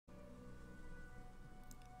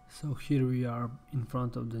So here we are in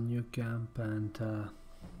front of the new camp, and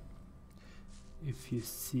if you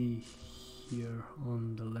see here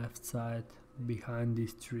on the left side behind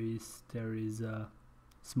these trees there is a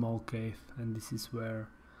small cave, and this is where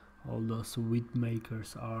all those wheat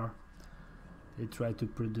makers are. They try to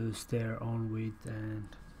produce their own wheat and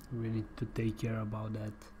we need to take care about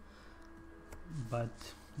that. But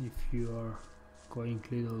if you are going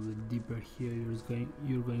a little bit deeper here,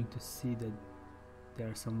 you're going to see that there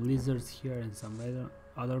are some lizards here and some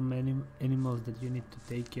other animals that you need to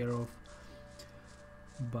take care of.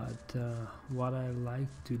 But what I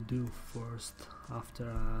like to do first, after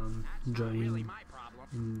I'm joining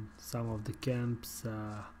in some of the camps,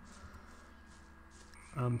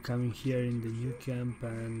 I'm coming here in the new camp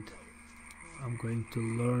and I'm going to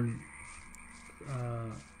learn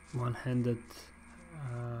one-handed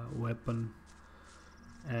weapon,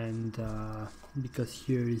 and because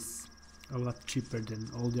here is a lot cheaper than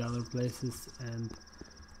all the other places, and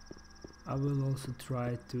I will also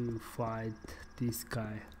try to fight this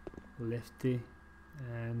guy Lefty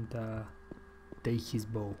and take his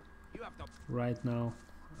bow. Right now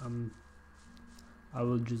I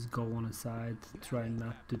will just go on a side, try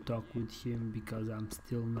not to talk with him because I'm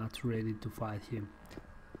still not ready to fight him.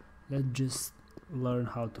 Let's just learn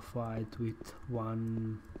how to fight with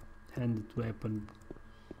one-handed weapon,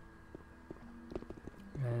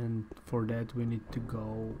 and for that we need to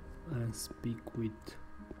go and speak with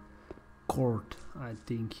Court. I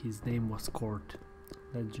think his name was Court.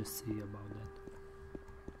 Let's just see about that.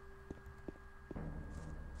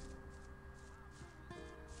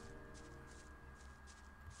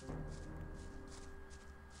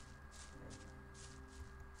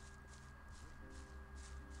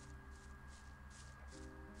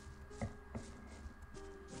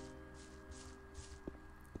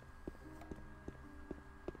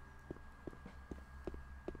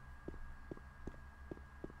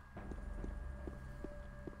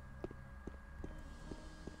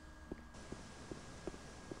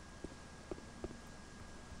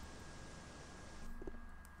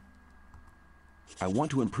 I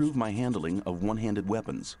want to improve my handling of one-handed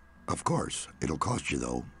weapons. Of course. It'll cost you,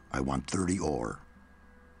 though. I want 30 ore.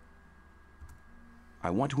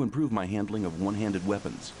 I want to improve my handling of one-handed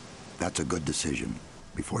weapons. That's a good decision.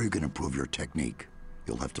 Before you can improve your technique,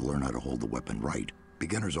 you'll have to learn how to hold the weapon right.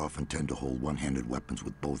 Beginners often tend to hold one-handed weapons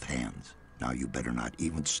with both hands. Now you better not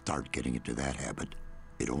even start getting into that habit.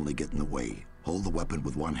 It'll only get in the way. Hold the weapon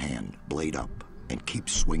with one hand, blade up, and keep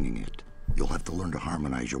swinging it. You'll have to learn to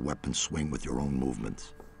harmonize your weapon swing with your own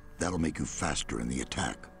movements. That'll make you faster in the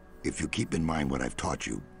attack. If you keep in mind what I've taught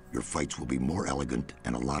you, your fights will be more elegant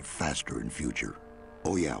and a lot faster in future.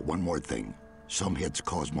 Oh yeah, one more thing. Some hits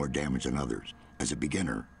cause more damage than others. As a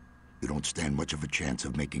beginner, you don't stand much of a chance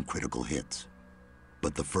of making critical hits.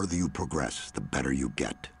 But the further you progress, the better you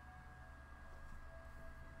get.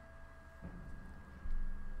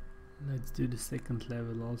 Let's do the second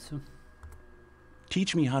level also.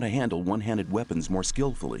 Teach me how to handle one-handed weapons more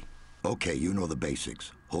skillfully. Okay, you know the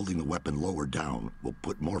basics. Holding the weapon lower down will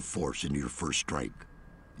put more force into your first strike.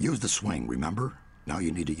 Use the swing, remember? Now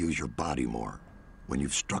you need to use your body more. When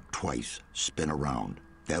you've struck twice, spin around.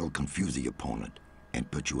 That'll confuse the opponent and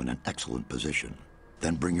put you in an excellent position.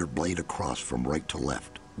 Then bring your blade across from right to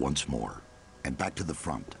left once more. And back to the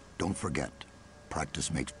front. Don't forget, practice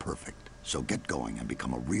makes perfect. So get going and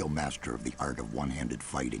become a real master of the art of one-handed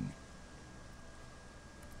fighting.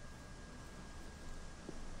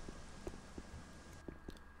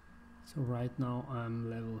 So right now I'm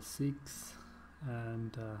level 6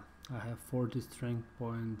 and I have 40 strength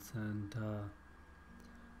points, and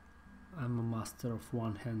I'm a master of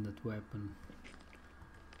one-handed weapon.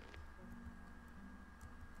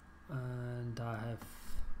 And I have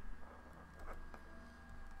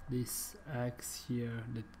this axe here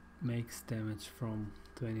that makes damage from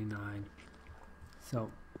 29.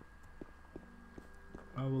 So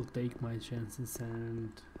I will take my chances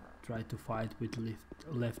and try to fight with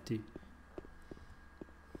Lefty.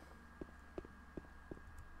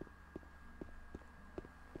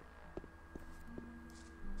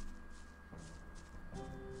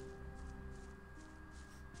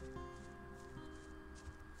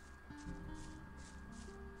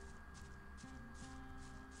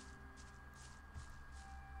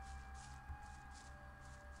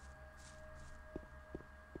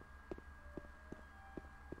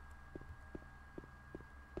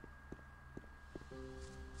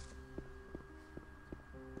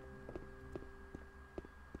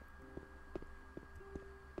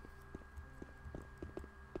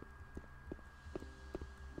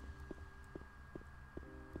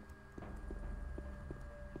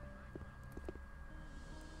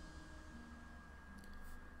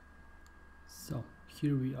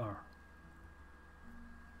 here we are.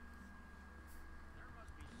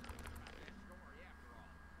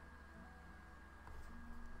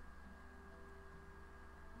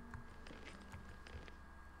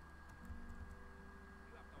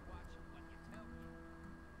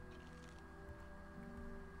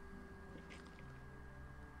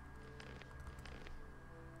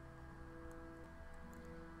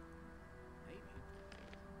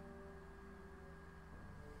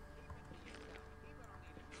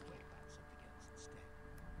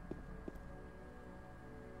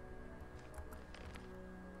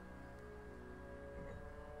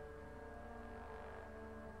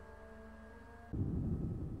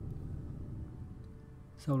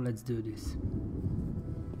 So let's do this.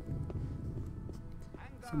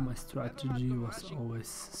 So my strategy was always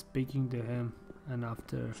speaking to him, and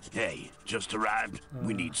after Hey, just arrived.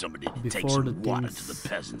 We need somebody to take before the some water to things the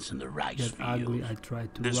peasants in the rice get ugly, I fields. try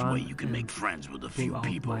to This run way you can and make friends with a pull few out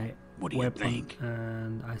people. my What do you weapon, think?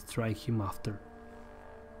 and I strike him after.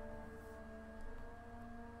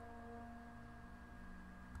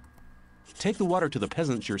 Take the water to the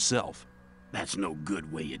peasants yourself. That's no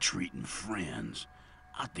good way of treating friends.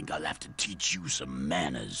 I think I'll have to teach you some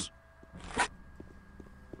manners.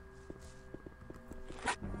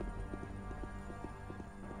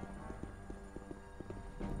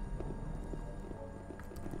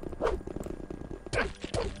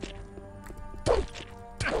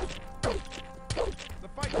 The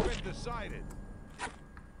fight's been decided.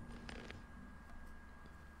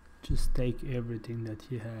 Just take everything that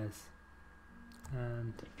he has,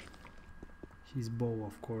 and his bow,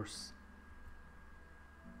 of course.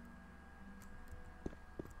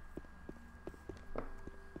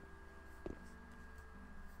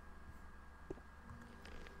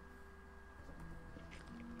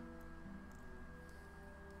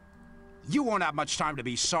 You won't have much time to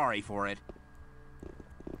be sorry for it.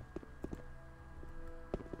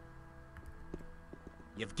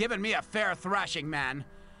 You've given me a fair thrashing, man.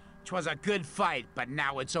 'Twas a good fight, but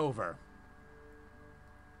now it's over.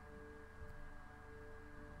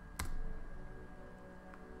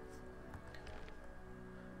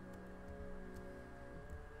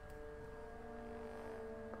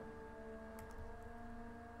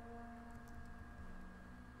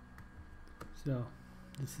 So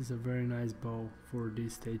this is a very nice bow for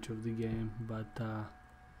this stage of the game, but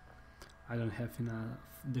I don't have enough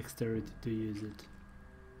dexterity to use it.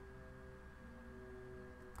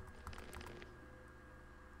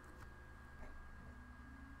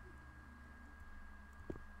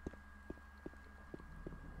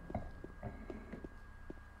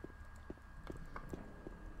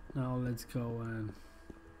 Now let's go and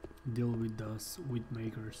deal with those wheat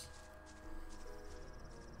makers.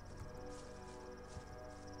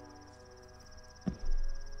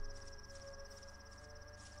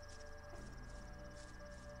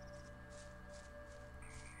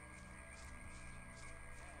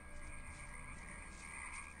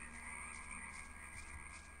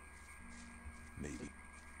 Maybe.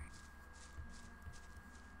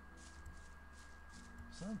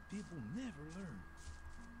 Some people never learn.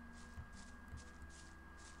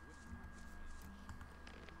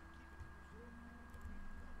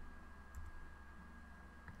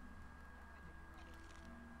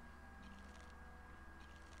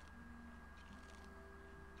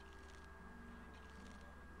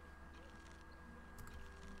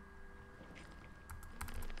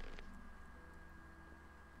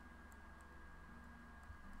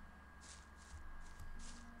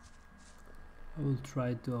 I will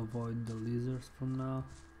try to avoid the lizards from now,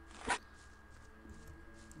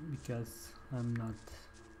 because I'm not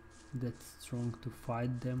that strong to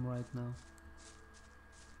fight them right now,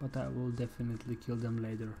 but I will definitely kill them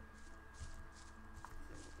later.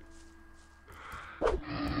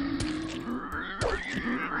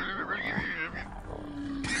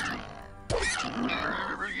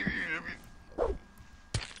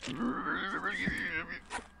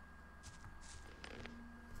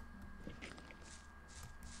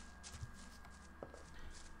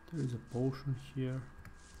 There is a potion here,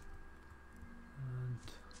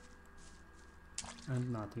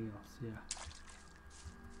 and nothing else. Yeah.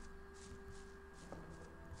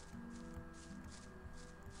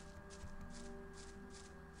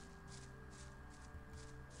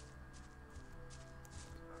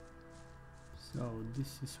 So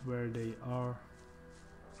this is where they are.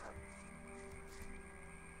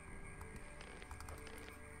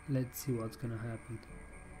 Let's see what's gonna happen.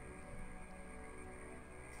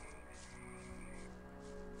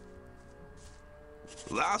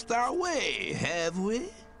 Lost our way, have we?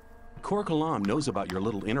 Kor Kalam knows about your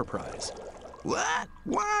little enterprise. What?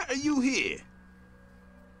 Why are you here?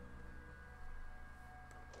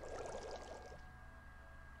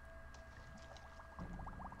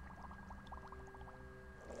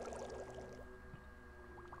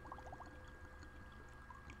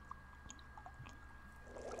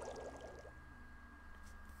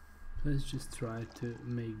 Let's just try to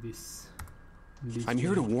make this. I'm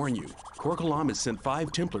here to warn you. Korkalam has sent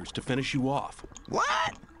 5 Templars to finish you off.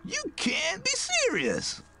 What? You can't be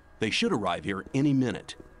serious. They should arrive here any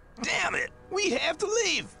minute. Damn it, we have to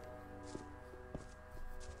leave.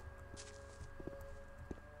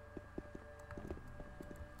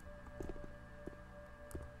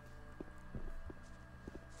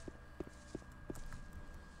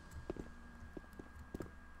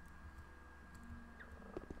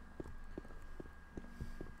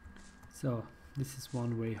 So this is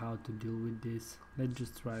one way how to deal with this. Let's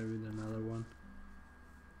just try with another one.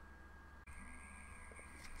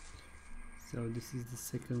 So this is the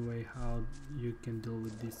second way how you can deal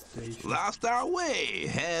with this station. Lost our way,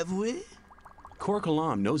 have we?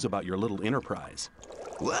 Korkalam knows about your little enterprise.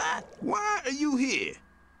 What? Why are you here?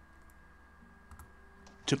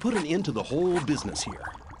 To put an end to the whole business here.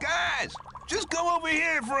 Guys, just go over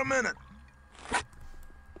here for a minute.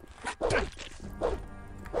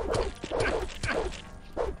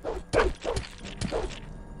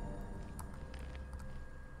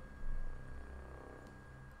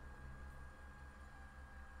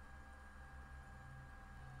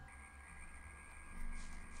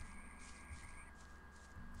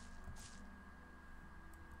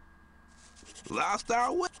 Lost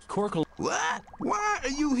our way. Korkalam. What? Why are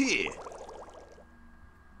you here?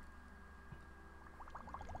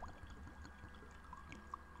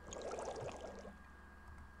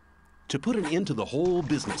 To put an end to the whole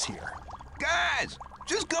business here. Guys,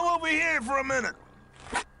 just go over here for a minute.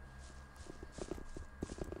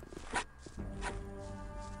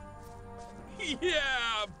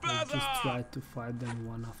 Yeah, Let's just try to fight them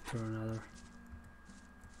one after another.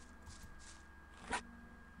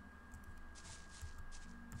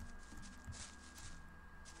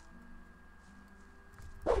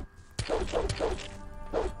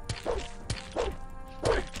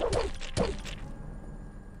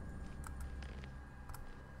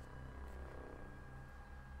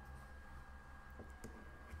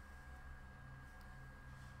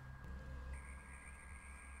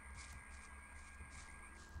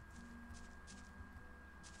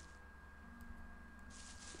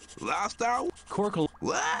 Lost our... Korkalam.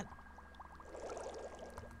 What?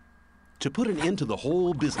 To put an end to the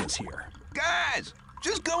whole business here. Guys,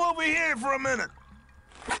 just go over here for a minute.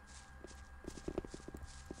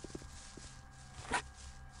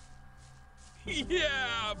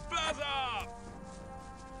 Yeah, better!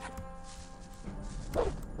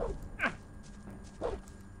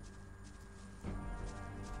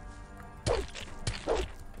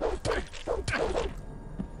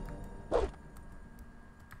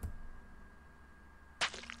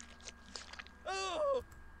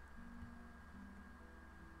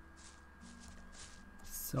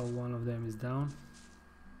 So one of them is down.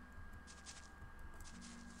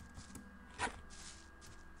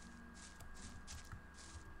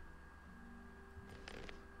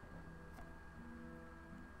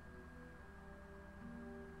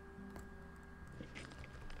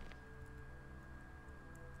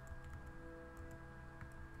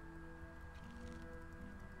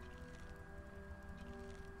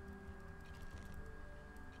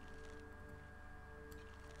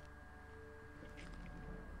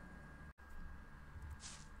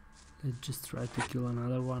 Let's just try to kill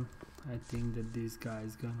another one. I think that this guy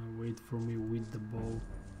is gonna wait for me with the bow,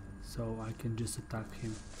 so I can just attack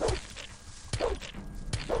him.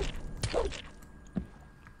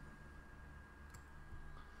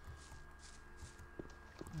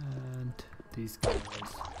 And these guys.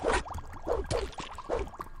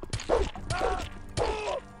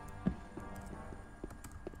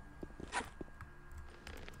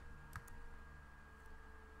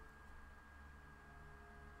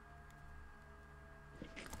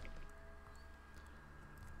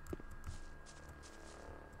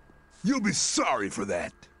 You'll be sorry for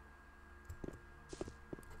that.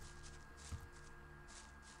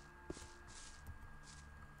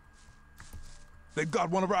 They got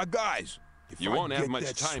one of our guys. If You I won't have get much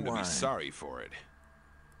that time to be swine- sorry for it.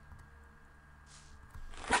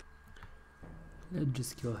 Let's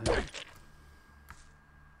just kill him.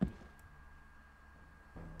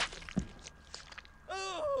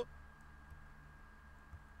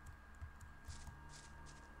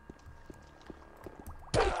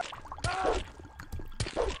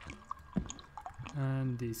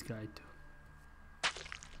 And this guy too.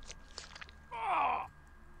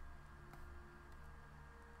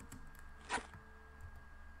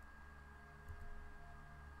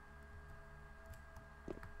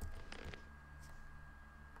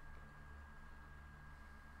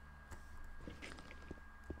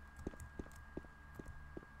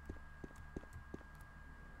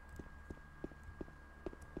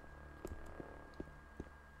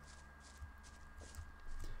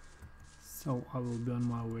 So I will be on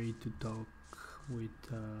my way to talk with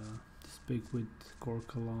to speak with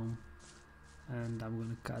Korkalom, and I'm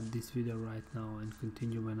gonna cut this video right now and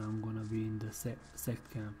continue when I'm gonna be in the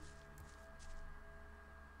sect camp.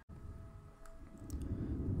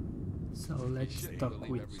 So let's talk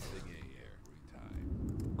with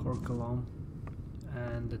Korkalom,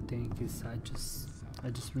 and the thing is, I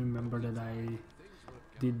just remember that I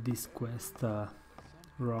did this quest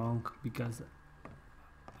wrong, because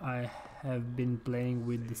I have been playing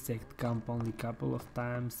with the sect camp only a couple of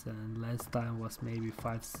times, and last time was maybe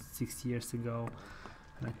 5-6 years ago,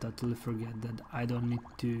 and I totally forget that I don't need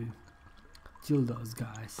to kill those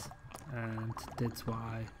guys, and that's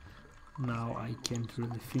why now I can't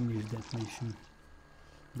really finish that mission,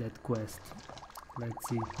 that quest. Let's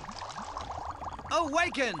see.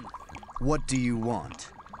 Awaken! What do you want?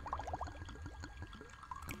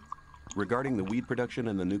 Regarding the weed production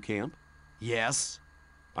in the new camp, Yes?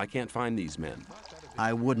 I can't find these men.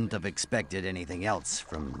 I wouldn't have expected anything else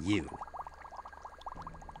from you.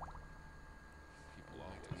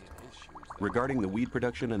 Regarding the weed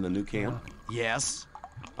production in the new camp, Yes?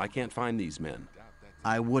 I can't find these men.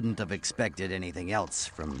 I wouldn't have expected anything else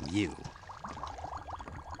from you.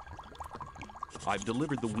 I've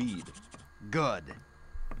delivered the weed. Good.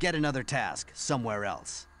 Get another task somewhere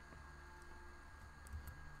else.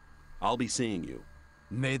 I'll be seeing you.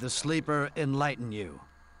 May the sleeper enlighten you.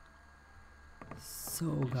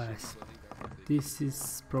 So guys, this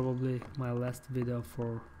is probably my last video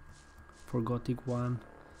for Gothic 1,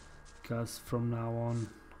 because from now on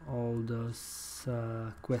all those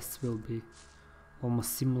quests will be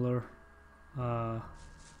almost similar,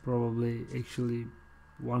 probably actually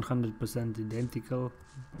 100% identical,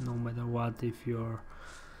 no matter what, if you're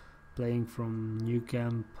playing from new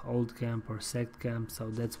camp, old camp or sect camp. So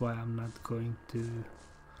that's why I'm not going to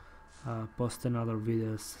post another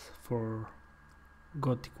videos for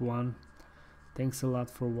Gothic 1. Thanks a lot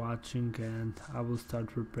for watching, and I will start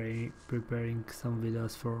preparing some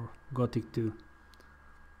videos for Gothic 2.